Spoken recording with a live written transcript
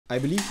I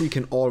believe we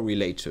can all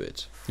relate to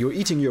it. You're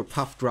eating your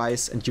puffed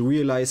rice and you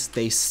realize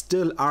they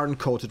still aren't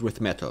coated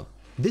with metal.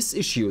 This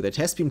issue that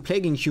has been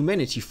plaguing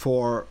humanity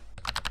for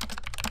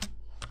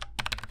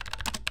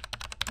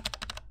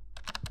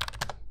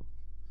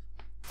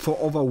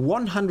over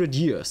 100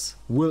 years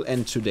will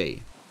end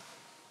today.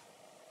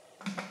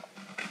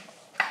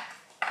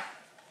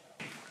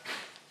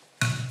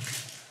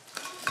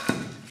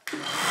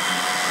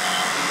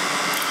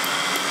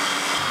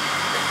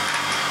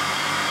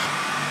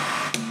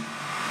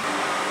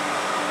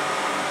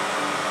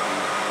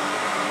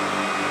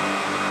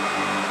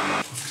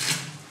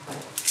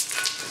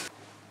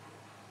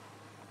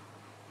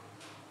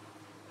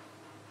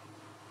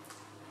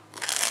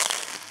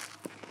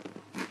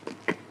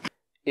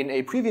 In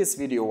a previous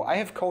video, I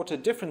have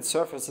coated different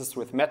surfaces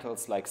with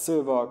metals like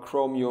silver,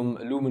 chromium,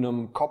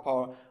 aluminum,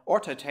 copper or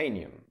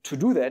titanium. To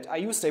do that, I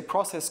used a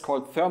process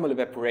called thermal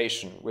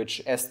evaporation, which,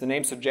 as the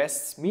name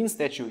suggests, means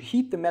that you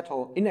heat the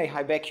metal in a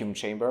high vacuum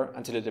chamber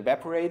until it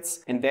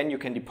evaporates and then you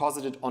can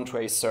deposit it onto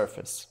a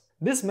surface.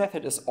 This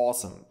method is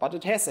awesome, but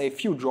it has a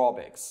few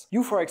drawbacks.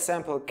 You, for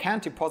example,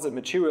 can't deposit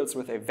materials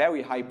with a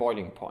very high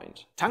boiling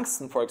point.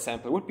 Tungsten, for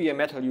example, would be a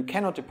metal you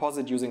cannot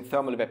deposit using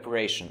thermal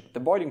evaporation. The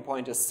boiling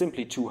point is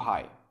simply too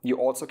high. You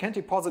also can't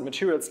deposit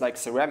materials like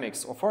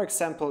ceramics or, for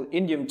example,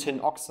 indium tin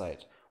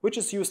oxide, which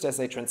is used as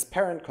a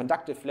transparent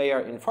conductive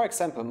layer in, for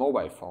example,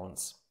 mobile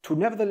phones. To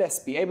nevertheless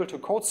be able to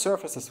coat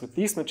surfaces with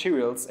these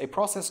materials, a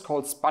process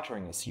called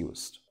sputtering is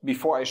used.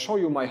 Before I show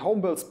you my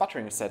home-built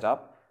sputtering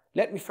setup,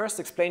 let me first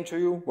explain to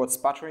you what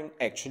sputtering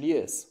actually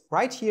is.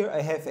 Right here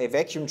I have a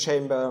vacuum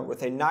chamber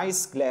with a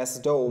nice glass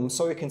dome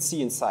so you can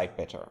see inside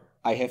better.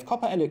 I have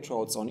copper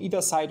electrodes on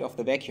either side of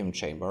the vacuum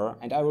chamber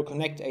and I will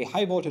connect a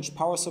high voltage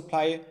power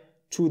supply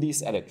to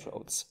these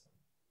electrodes.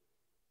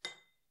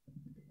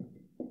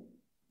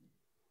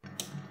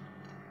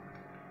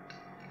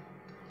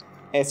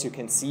 As you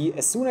can see,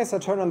 as soon as I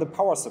turn on the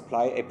power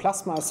supply, a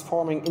plasma is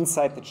forming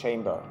inside the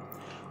chamber.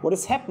 What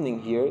is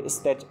happening here is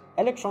that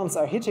electrons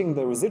are hitting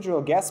the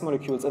residual gas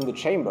molecules in the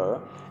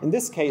chamber, in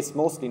this case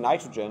mostly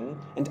nitrogen,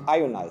 and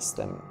ionize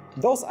them.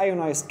 Those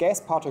ionized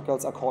gas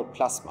particles are called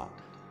plasma.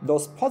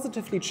 Those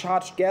positively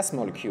charged gas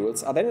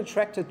molecules are then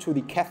attracted to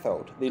the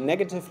cathode, the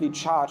negatively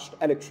charged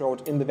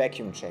electrode in the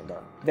vacuum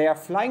chamber. They are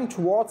flying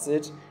towards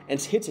it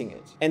and hitting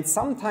it. And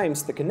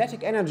sometimes the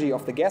kinetic energy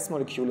of the gas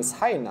molecule is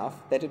high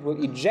enough that it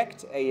will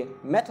eject a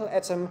metal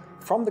atom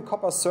from the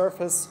copper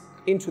surface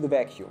into the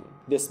vacuum.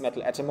 This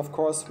metal atom, of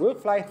course, will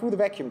fly through the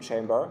vacuum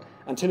chamber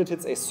until it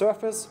hits a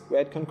surface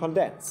where it can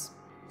condense.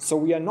 So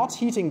we are not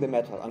heating the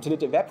metal until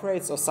it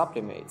evaporates or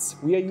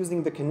sublimates. We are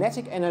using the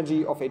kinetic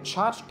energy of a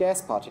charged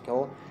gas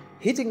particle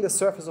hitting the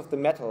surface of the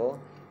metal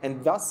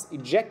and thus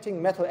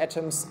ejecting metal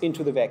atoms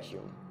into the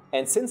vacuum.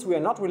 And since we are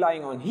not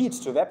relying on heat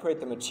to evaporate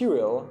the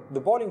material,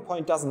 the boiling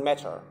point doesn't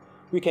matter.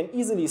 We can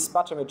easily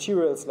sputter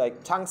materials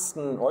like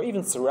tungsten or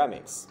even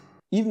ceramics.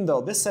 Even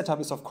though this setup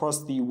is of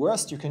course the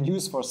worst you can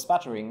use for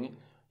sputtering,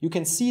 you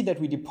can see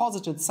that we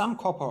deposited some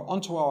copper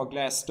onto our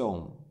glass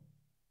dome.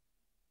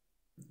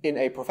 In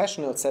a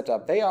professional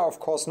setup, they are of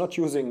course not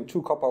using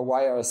two copper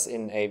wires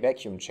in a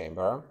vacuum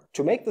chamber.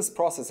 To make this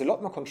process a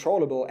lot more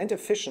controllable and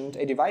efficient,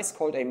 a device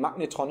called a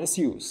magnetron is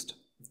used.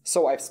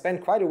 So I've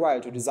spent quite a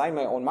while to design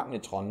my own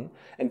magnetron,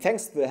 and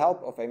thanks to the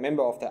help of a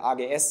member of the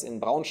AGS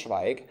in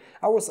Braunschweig,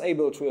 I was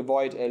able to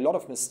avoid a lot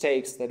of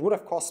mistakes that would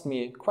have cost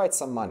me quite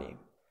some money.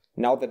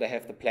 Now that I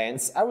have the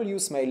plans, I will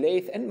use my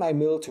lathe and my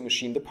mill to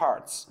machine the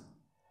parts.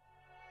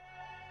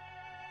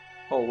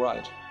 Oh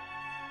right.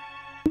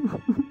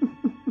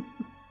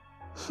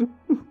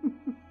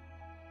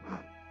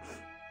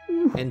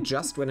 And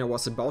just when I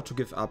was about to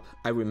give up,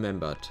 I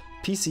remembered.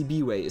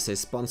 PCBWay is a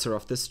sponsor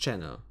of this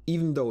channel.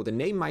 Even though the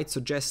name might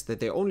suggest that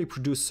they only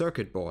produce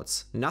circuit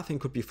boards, nothing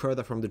could be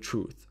further from the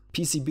truth.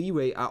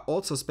 PCBWay are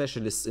also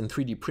specialists in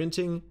 3D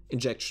printing,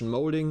 injection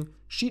molding,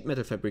 sheet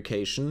metal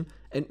fabrication,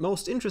 and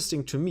most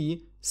interesting to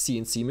me,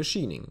 CNC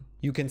machining.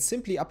 You can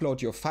simply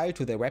upload your file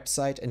to their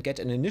website and get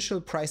an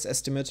initial price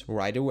estimate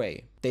right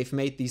away. They've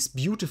made these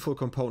beautiful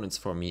components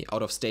for me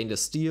out of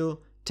stainless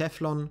steel,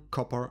 Teflon,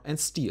 copper and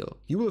steel.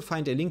 You will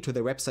find a link to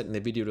their website in the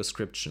video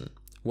description.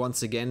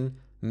 Once again,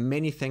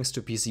 many thanks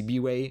to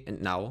PCBWay,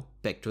 and now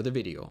back to the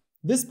video.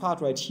 This part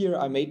right here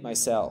I made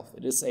myself.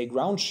 It is a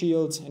ground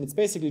shield and it's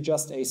basically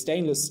just a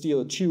stainless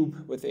steel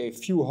tube with a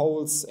few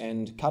holes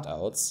and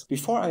cutouts.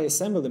 Before I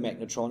assemble the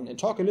magnetron and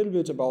talk a little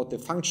bit about the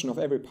function of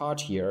every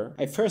part here,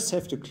 I first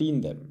have to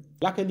clean them.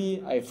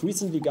 Luckily, I've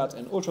recently got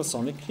an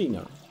ultrasonic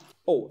cleaner.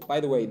 Oh, by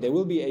the way, there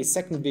will be a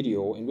second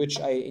video in which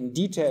I in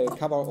detail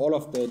cover all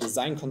of the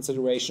design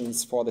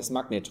considerations for this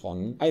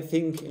magnetron. I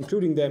think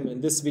including them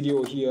in this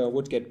video here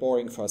would get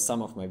boring for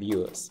some of my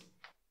viewers.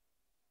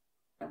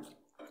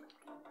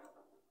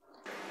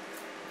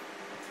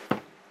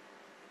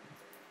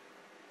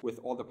 With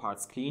all the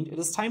parts cleaned, it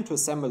is time to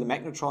assemble the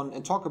magnetron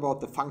and talk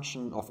about the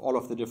function of all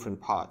of the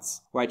different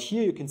parts. Right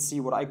here you can see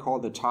what I call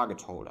the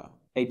target holder.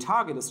 A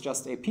target is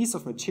just a piece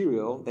of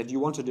material that you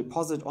want to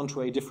deposit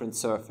onto a different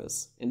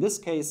surface. In this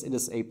case, it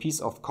is a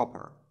piece of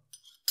copper.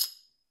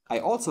 I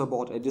also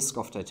bought a disc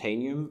of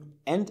titanium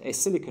and a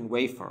silicon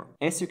wafer.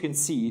 As you can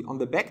see, on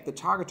the back the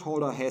target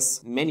holder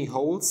has many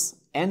holes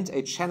and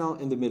a channel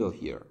in the middle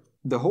here.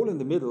 The hole in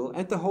the middle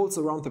and the holes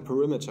around the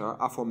perimeter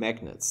are for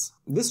magnets.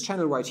 This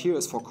channel right here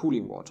is for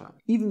cooling water.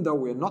 Even though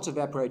we're not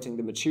evaporating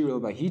the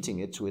material by heating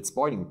it to its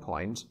boiling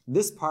point,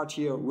 this part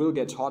here will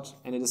get hot,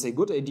 and it is a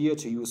good idea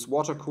to use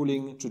water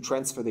cooling to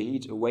transfer the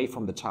heat away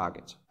from the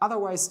target.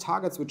 Otherwise,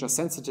 targets which are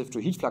sensitive to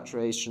heat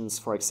fluctuations,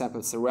 for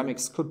example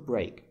ceramics, could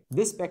break.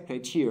 This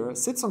backplate here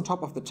sits on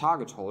top of the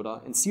target holder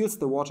and seals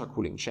the water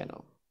cooling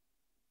channel.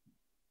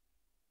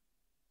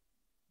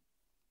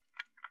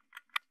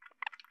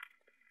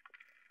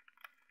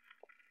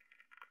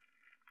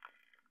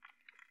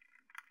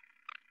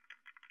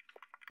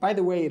 By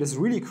the way, it is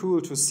really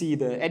cool to see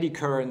the eddy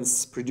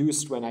currents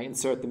produced when I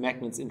insert the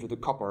magnets into the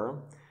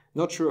copper.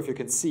 Not sure if you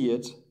can see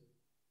it,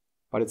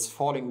 but it's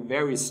falling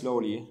very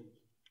slowly.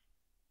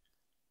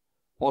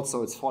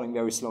 Also, it's falling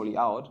very slowly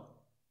out.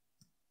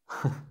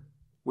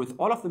 With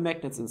all of the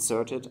magnets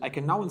inserted, I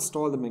can now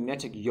install the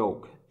magnetic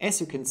yoke.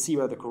 As you can see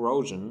by the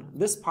corrosion,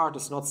 this part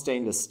is not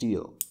stainless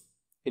steel.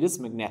 It is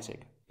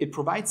magnetic. It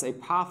provides a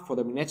path for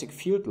the magnetic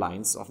field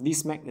lines of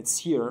these magnets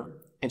here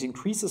and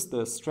increases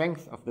the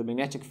strength of the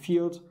magnetic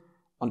field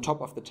on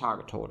top of the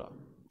target holder.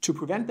 To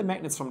prevent the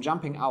magnets from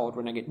jumping out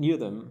when I get near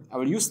them, I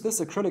will use this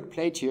acrylic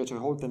plate here to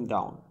hold them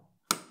down.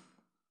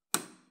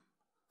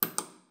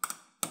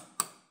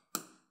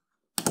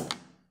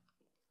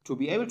 To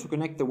be able to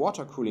connect the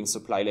water cooling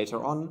supply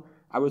later on,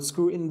 I will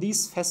screw in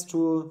these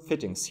Festool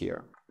fittings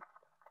here.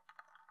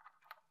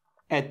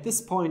 At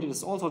this point it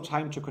is also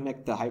time to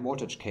connect the high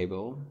voltage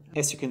cable.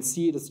 As you can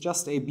see, it is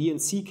just a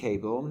BNC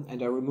cable,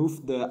 and I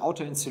removed the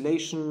outer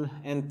insulation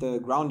and the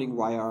grounding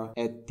wire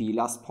at the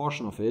last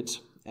portion of it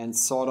and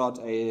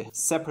soldered a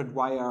separate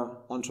wire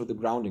onto the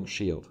grounding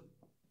shield.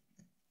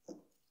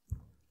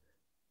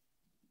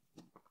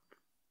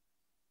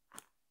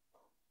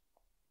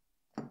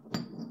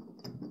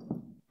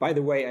 By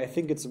the way, I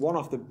think it's one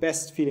of the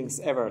best feelings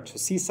ever to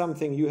see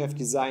something you have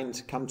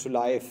designed come to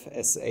life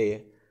as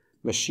a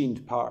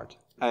machined part.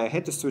 I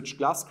had to switch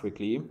gloves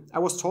quickly. I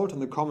was told in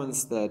the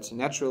comments that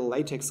natural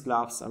latex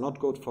gloves are not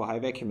good for high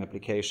vacuum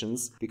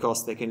applications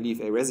because they can leave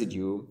a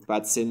residue,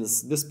 but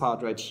since this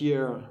part right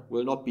here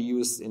will not be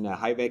used in a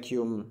high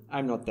vacuum,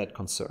 I'm not that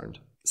concerned.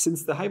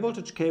 Since the high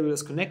voltage cable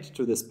is connected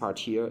to this part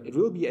here, it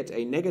will be at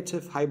a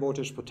negative high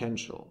voltage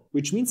potential,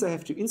 which means I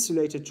have to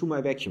insulate it to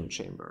my vacuum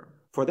chamber.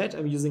 For that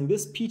I'm using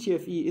this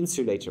PTFE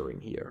insulator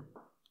ring here.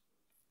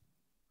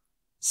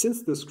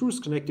 Since the screws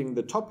connecting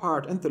the top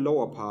part and the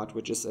lower part,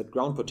 which is at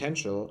ground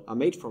potential, are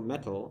made from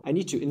metal, I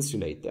need to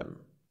insulate them.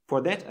 For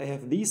that I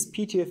have these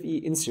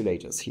PTFE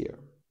insulators here.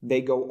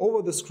 They go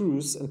over the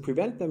screws and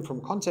prevent them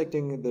from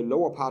contacting the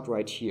lower part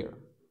right here.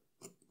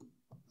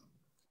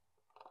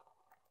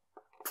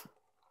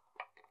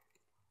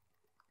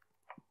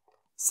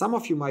 Some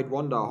of you might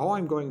wonder how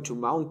I'm going to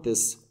mount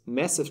this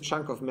massive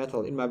chunk of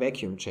metal in my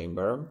vacuum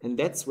chamber, and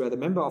that's where the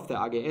member of the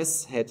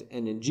AGS had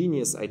an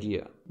ingenious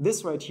idea.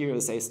 This right here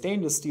is a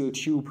stainless steel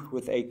tube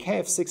with a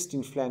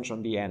KF16 flange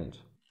on the end.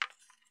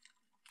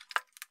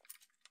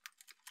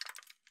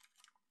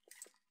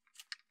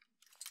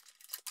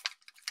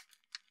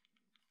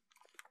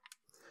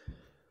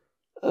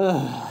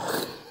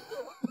 I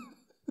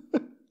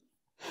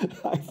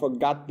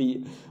forgot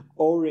the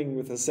O-ring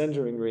with the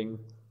centering ring.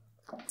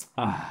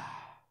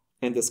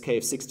 And this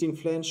KF16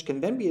 flange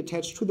can then be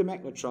attached to the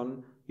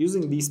magnetron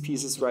using these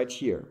pieces right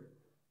here.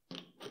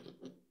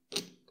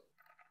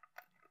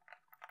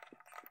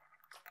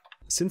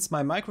 Since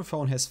my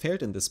microphone has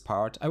failed in this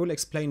part, I will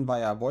explain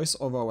via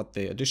voiceover what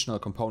the additional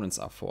components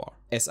are for.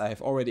 As I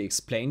have already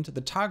explained, the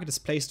target is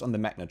placed on the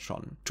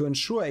magnetron. To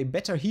ensure a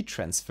better heat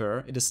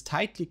transfer, it is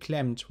tightly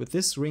clamped with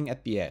this ring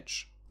at the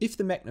edge. If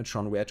the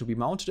magnetron were to be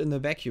mounted in the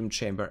vacuum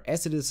chamber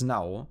as it is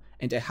now,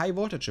 and a high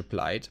voltage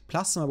applied,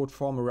 plasma would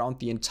form around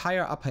the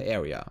entire upper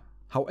area.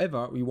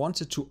 However, we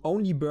want it to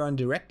only burn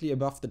directly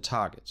above the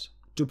target.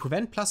 To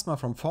prevent plasma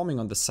from forming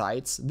on the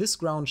sides, this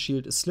ground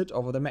shield is slid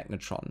over the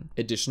magnetron.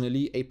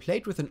 Additionally, a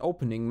plate with an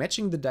opening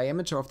matching the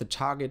diameter of the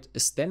target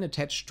is then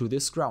attached to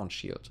this ground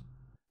shield.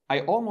 I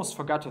almost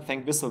forgot to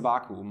thank Vissel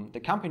Vacuum, the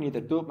company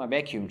that built my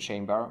vacuum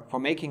chamber, for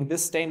making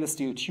this stainless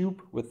steel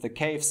tube with the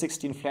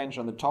KF16 flange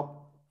on the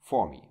top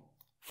for me.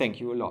 Thank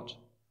you a lot.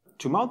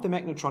 To mount the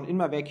magnetron in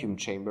my vacuum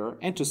chamber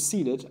and to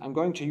seal it, I'm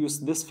going to use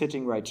this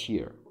fitting right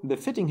here. The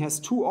fitting has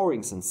two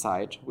O-rings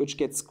inside, which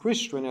get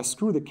squished when I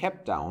screw the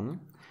cap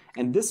down,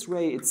 and this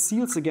way it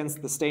seals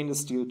against the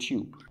stainless steel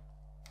tube.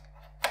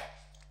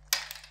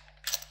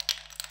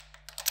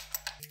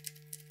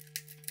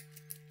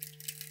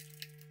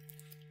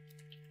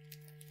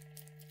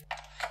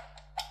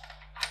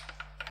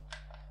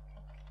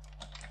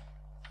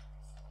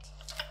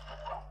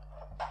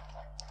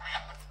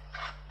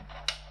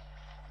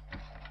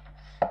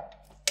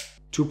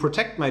 To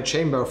protect my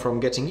chamber from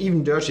getting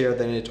even dirtier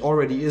than it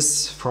already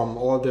is from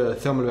all the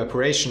thermal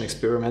evaporation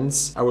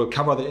experiments, I will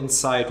cover the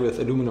inside with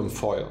aluminum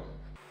foil.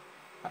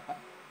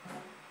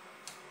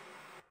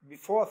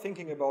 Before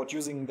thinking about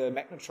using the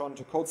magnetron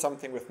to coat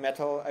something with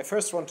metal, I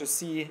first want to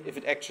see if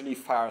it actually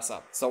fires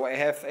up. So I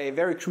have a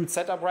very crude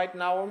setup right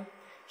now.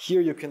 Here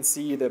you can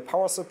see the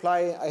power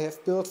supply I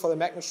have built for the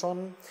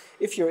magnetron.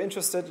 If you're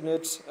interested in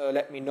it,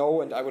 let me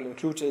know and I will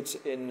include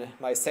it in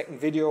my second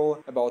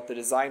video about the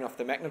design of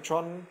the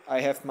magnetron.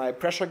 I have my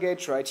pressure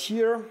gauge right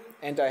here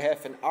and I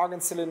have an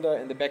argon cylinder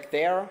in the back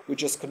there,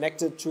 which is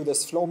connected to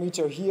this flow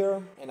meter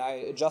here, and I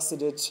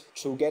adjusted it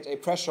to get a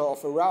pressure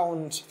of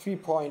around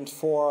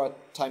 3.4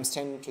 times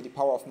 10 to the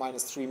power of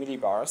minus 3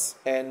 millibars.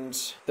 And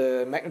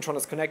the magnetron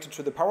is connected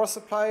to the power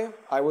supply.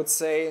 I would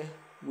say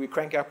we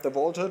crank up the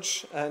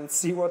voltage and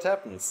see what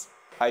happens.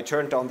 I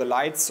turned down the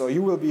lights, so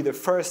you will be the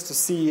first to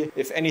see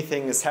if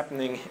anything is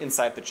happening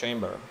inside the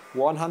chamber.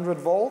 100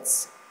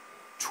 volts,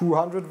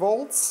 200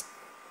 volts,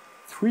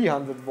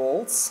 300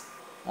 volts.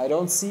 I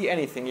don't see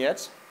anything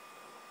yet.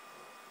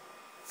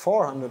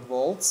 400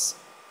 volts,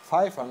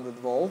 500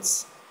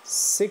 volts,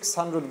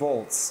 600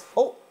 volts.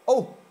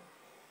 Oh,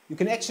 you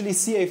can actually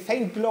see a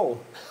faint glow.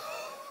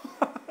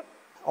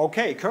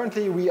 Okay,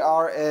 currently we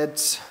are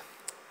at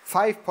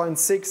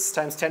 5.6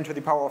 times 10 to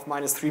the power of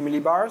minus 3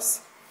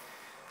 millibars.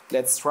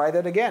 Let's try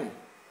that again.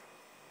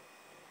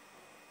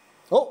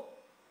 Oh!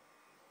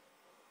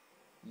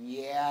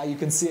 Yeah, you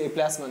can see a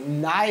plasma.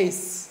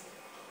 Nice!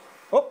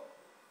 Oh!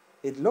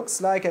 It looks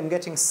like I'm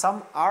getting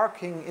some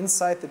arcing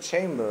inside the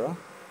chamber.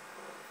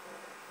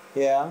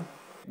 Yeah.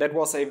 That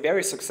was a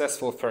very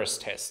successful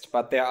first test,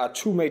 but there are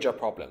two major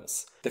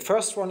problems. The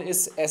first one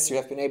is, as you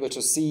have been able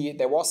to see,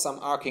 there was some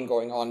arcing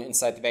going on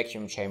inside the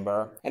vacuum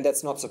chamber, and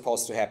that's not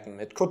supposed to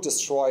happen. It could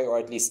destroy or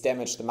at least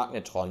damage the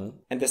magnetron.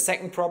 And the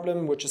second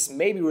problem, which is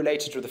maybe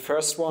related to the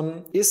first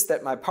one, is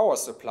that my power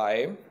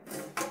supply,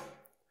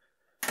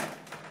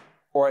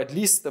 or at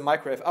least the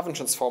microwave oven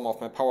transformer of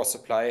my power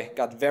supply,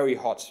 got very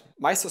hot.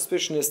 My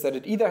suspicion is that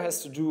it either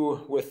has to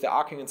do with the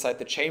arcing inside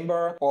the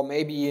chamber or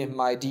maybe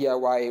my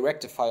DIY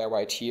rectifier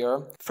right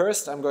here.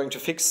 First, I'm going to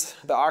fix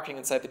the arcing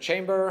inside the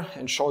chamber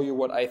and show you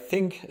what I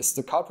think is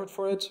the culprit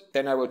for it.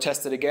 Then I will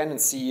test it again and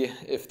see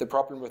if the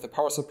problem with the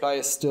power supply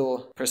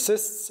still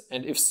persists,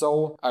 and if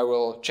so, I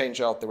will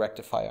change out the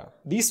rectifier.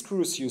 These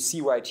screws you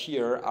see right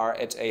here are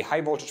at a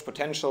high voltage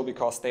potential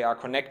because they are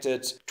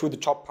connected to the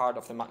top part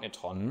of the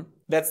magnetron.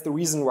 That's the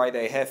reason why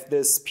they have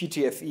this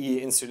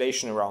PTFE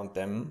insulation around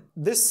them.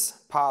 This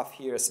path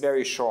here is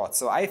very short,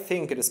 so I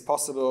think it is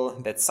possible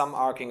that some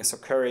arcing is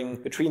occurring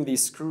between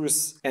these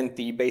screws and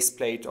the base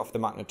plate of the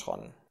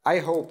magnetron. I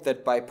hope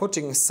that by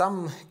putting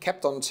some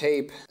Kapton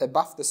tape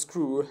above the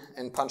screw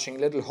and punching a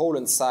little hole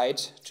inside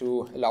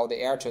to allow the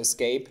air to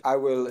escape, I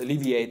will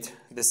alleviate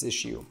this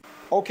issue.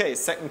 Okay,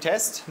 second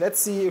test. Let's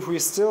see if we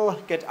still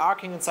get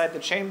arcing inside the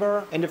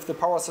chamber and if the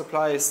power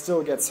supply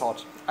still gets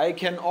hot. I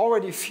can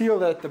already feel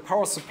that the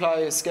power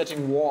supply is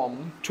getting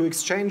warm. To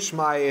exchange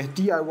my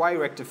DIY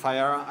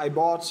rectifier, I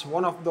bought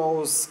one of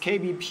those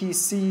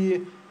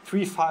KBPC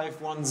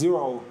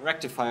 3510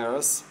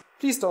 rectifiers.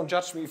 Please don't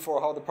judge me for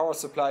how the power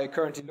supply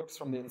currently looks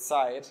from the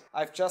inside.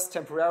 I've just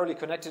temporarily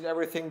connected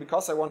everything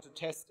because I want to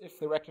test if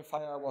the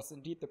rectifier was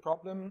indeed the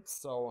problem.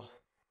 So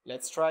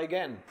let's try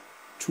again.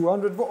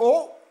 200 volts.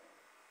 Oh!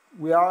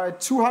 We are at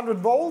 200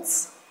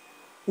 volts.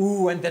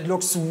 Ooh, and that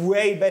looks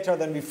way better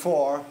than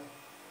before.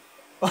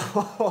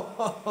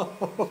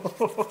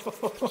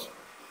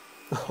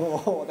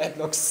 Oh, that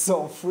looks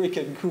so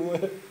freaking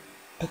cool.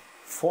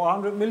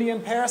 400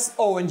 milliamperes.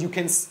 Oh, and you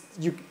can't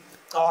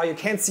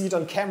see it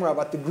on camera,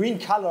 but the green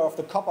color of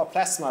the copper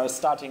plasma is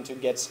starting to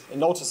get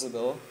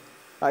noticeable.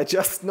 I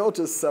just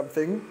noticed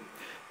something.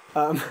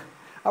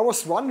 I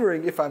was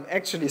wondering if I'm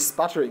actually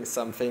sputtering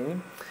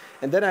something,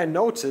 and then I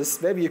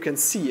noticed, maybe you can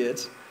see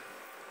it,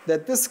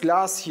 that this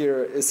glass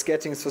here is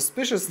getting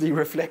suspiciously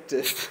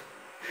reflective.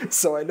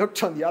 So I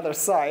looked on the other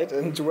side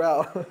and,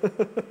 well,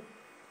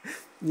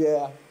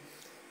 yeah.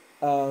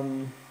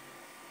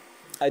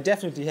 I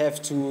definitely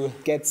have to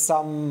get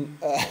some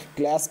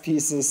glass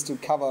pieces to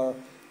cover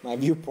my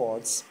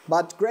viewports.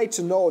 But great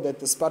to know that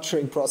the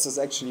sputtering process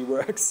actually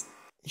works.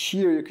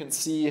 Here you can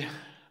see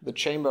the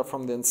chamber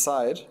from the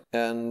inside.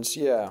 And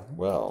yeah,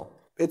 well,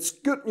 it's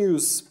good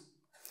news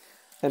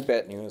and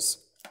bad news.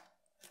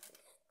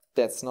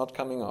 That's not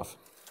coming off.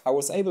 I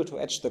was able to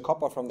etch the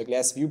copper from the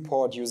glass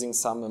viewport using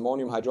some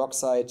ammonium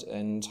hydroxide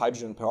and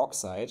hydrogen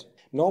peroxide.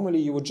 Normally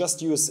you would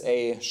just use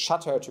a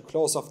shutter to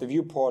close off the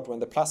viewport when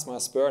the plasma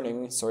is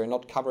burning, so you're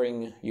not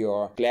covering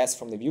your glass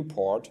from the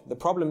viewport. The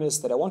problem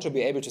is that I want to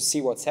be able to see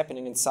what's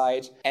happening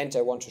inside and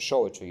I want to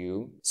show it to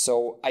you.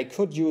 So I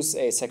could use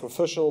a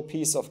sacrificial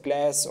piece of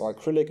glass or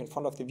acrylic in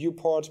front of the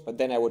viewport, but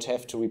then I would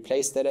have to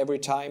replace that every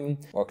time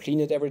or clean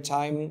it every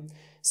time.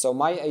 So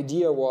my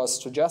idea was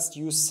to just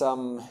use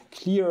some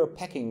clear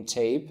packing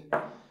tape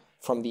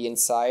from the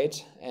inside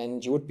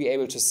and you would be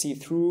able to see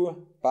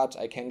through, but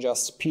I can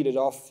just peel it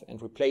off and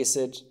replace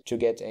it to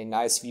get a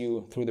nice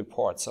view through the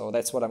port. So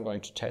that's what I'm going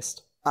to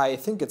test. I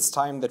think it's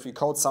time that we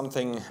coat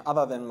something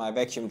other than my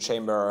vacuum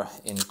chamber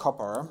in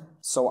copper.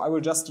 So I will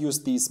just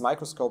use these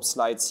microscope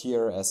slides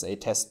here as a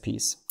test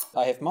piece.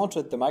 I have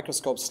mounted the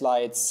microscope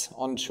slides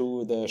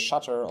onto the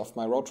shutter of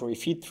my rotary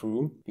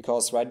feed-through,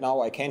 because right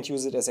now I can't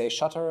use it as a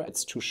shutter,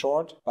 it's too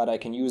short, but I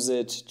can use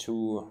it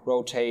to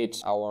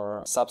rotate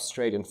our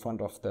substrate in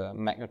front of the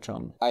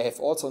magnetron. I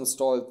have also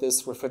installed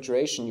this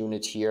refrigeration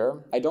unit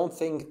here. I don't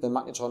think the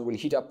magnetron will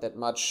heat up that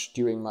much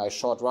during my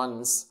short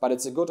runs, but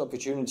it's a good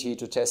opportunity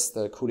to test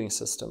the cooling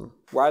system.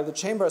 While the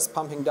chamber is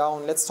pumping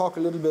down, let's talk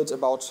a little bit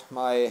about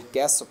my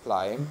gas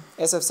supply.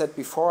 As I've said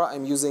before,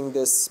 I'm using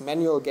this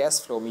manual gas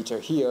flow meter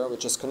here,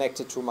 which is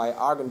connected to my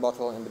argon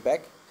bottle in the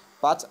back.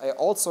 But I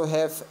also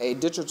have a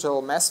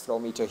digital mass flow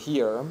meter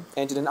here,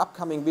 and in an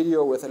upcoming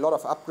video with a lot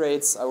of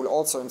upgrades, I will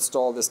also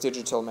install this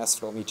digital mass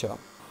flow meter.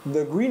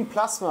 The green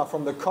plasma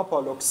from the copper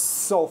looks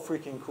so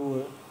freaking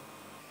cool.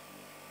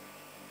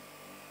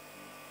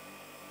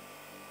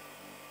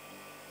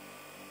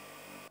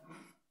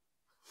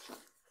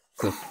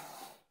 Good.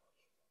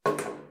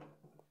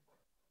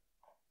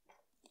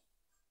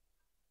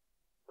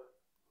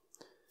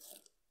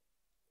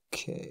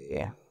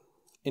 Okay.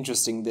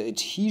 Interesting, the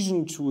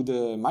adhesion to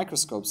the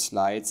microscope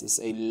slides is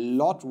a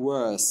lot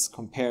worse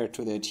compared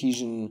to the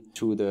adhesion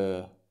to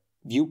the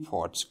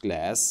viewport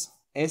glass.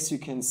 As you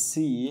can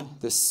see,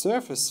 the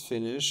surface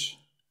finish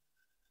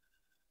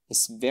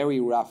is very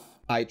rough.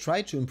 I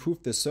tried to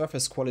improve the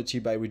surface quality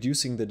by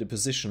reducing the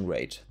deposition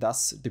rate,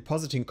 thus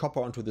depositing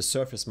copper onto the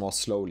surface more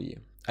slowly.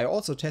 I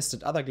also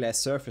tested other glass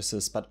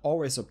surfaces but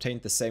always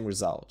obtained the same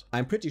result.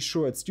 I'm pretty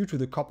sure it's due to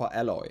the copper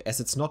alloy, as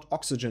it's not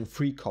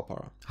oxygen-free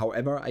copper.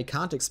 However, I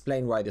can't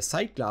explain why the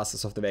side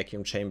glasses of the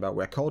vacuum chamber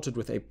were coated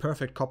with a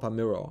perfect copper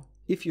mirror.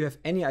 If you have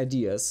any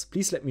ideas,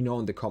 please let me know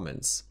in the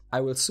comments.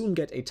 I will soon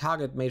get a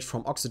target made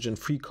from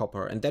oxygen-free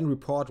copper and then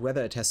report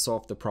whether it has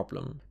solved the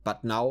problem.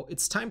 But now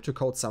it's time to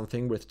coat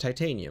something with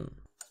titanium.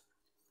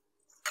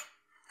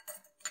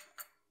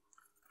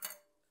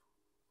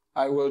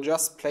 I will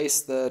just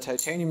place the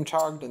titanium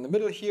target in the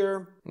middle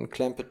here and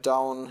clamp it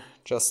down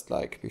just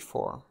like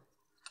before.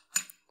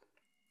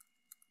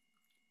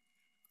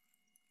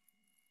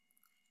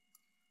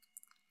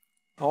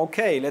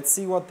 Okay, let's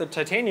see what the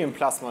titanium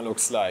plasma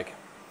looks like.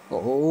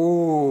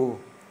 Oh,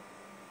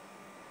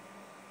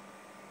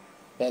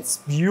 that's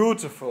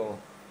beautiful.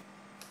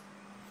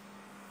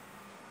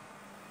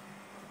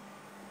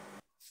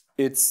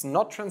 It's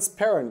not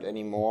transparent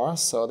anymore,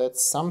 so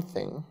that's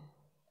something.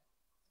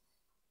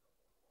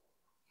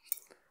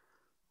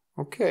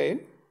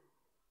 Okay.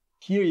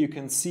 Here you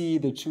can see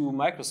the two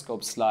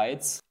microscope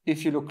slides.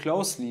 If you look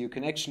closely, you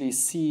can actually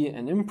see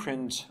an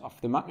imprint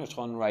of the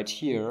magnetron right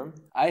here.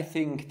 I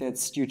think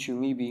that's due to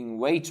me being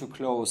way too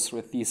close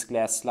with these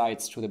glass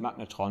slides to the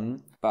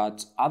magnetron.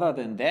 But other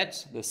than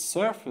that, the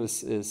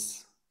surface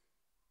is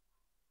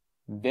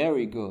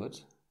very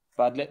good.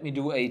 But let me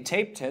do a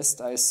tape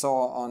test I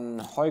saw on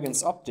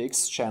Huygens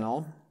Optics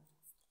channel,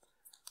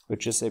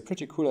 which is a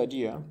pretty cool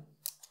idea.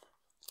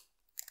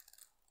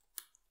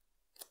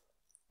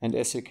 And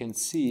as you can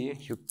see,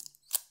 you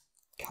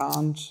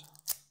can't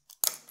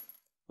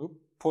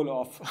pull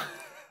off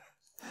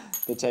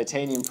the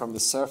titanium from the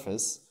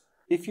surface.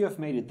 If you have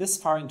made it this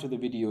far into the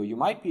video, you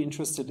might be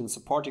interested in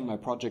supporting my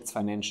projects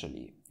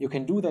financially. You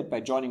can do that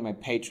by joining my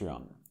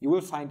Patreon. You will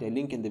find a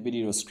link in the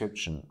video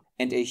description.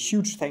 And a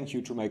huge thank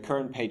you to my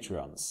current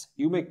Patreons.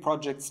 You make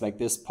projects like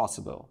this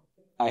possible.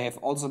 I have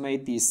also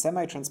made these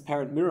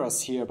semi-transparent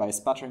mirrors here by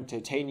sputtering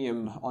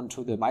titanium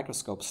onto the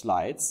microscope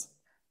slides.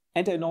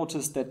 And I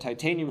noticed that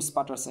titanium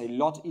sputters a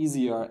lot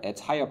easier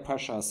at higher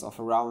pressures of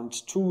around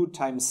 2 ×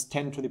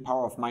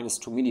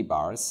 10⁻⁻²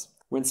 millibars.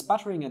 When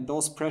sputtering at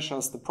those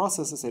pressures, the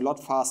process is a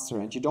lot faster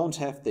and you don't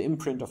have the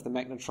imprint of the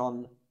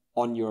magnetron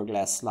on your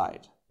glass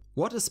slide.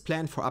 What is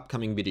planned for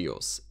upcoming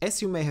videos?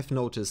 As you may have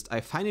noticed,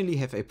 I finally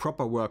have a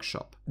proper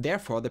workshop.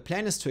 Therefore, the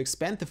plan is to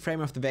expand the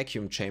frame of the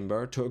vacuum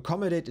chamber to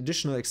accommodate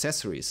additional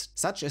accessories,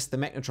 such as the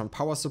magnetron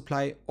power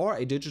supply or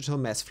a digital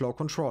mass flow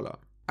controller.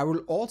 I will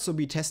also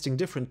be testing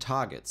different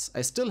targets.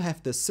 I still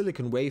have this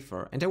silicon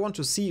wafer and I want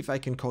to see if I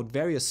can coat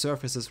various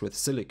surfaces with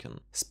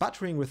silicon.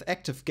 Sputtering with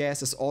active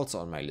gas is also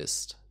on my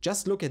list.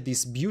 Just look at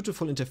these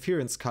beautiful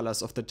interference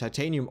colors of the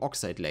titanium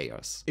oxide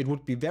layers. It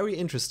would be very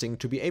interesting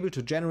to be able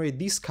to generate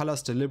these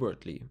colors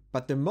deliberately.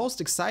 But the most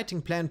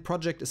exciting planned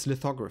project is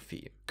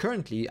lithography.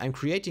 Currently, I'm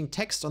creating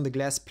text on the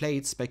glass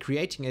plates by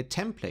creating a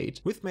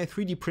template with my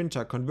 3D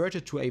printer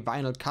converted to a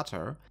vinyl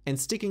cutter and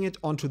sticking it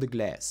onto the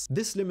glass.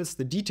 This limits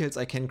the details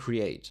I can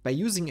create. By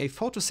using a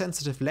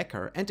photosensitive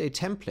lacquer and a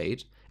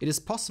template, it is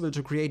possible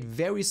to create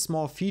very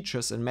small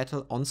features in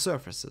metal on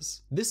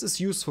surfaces. This is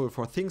useful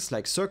for things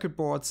like circuit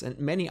boards and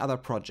many other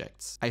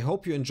projects. I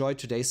hope you enjoyed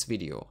today's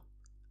video.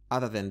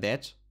 Other than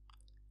that,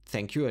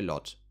 thank you a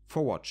lot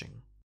for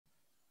watching.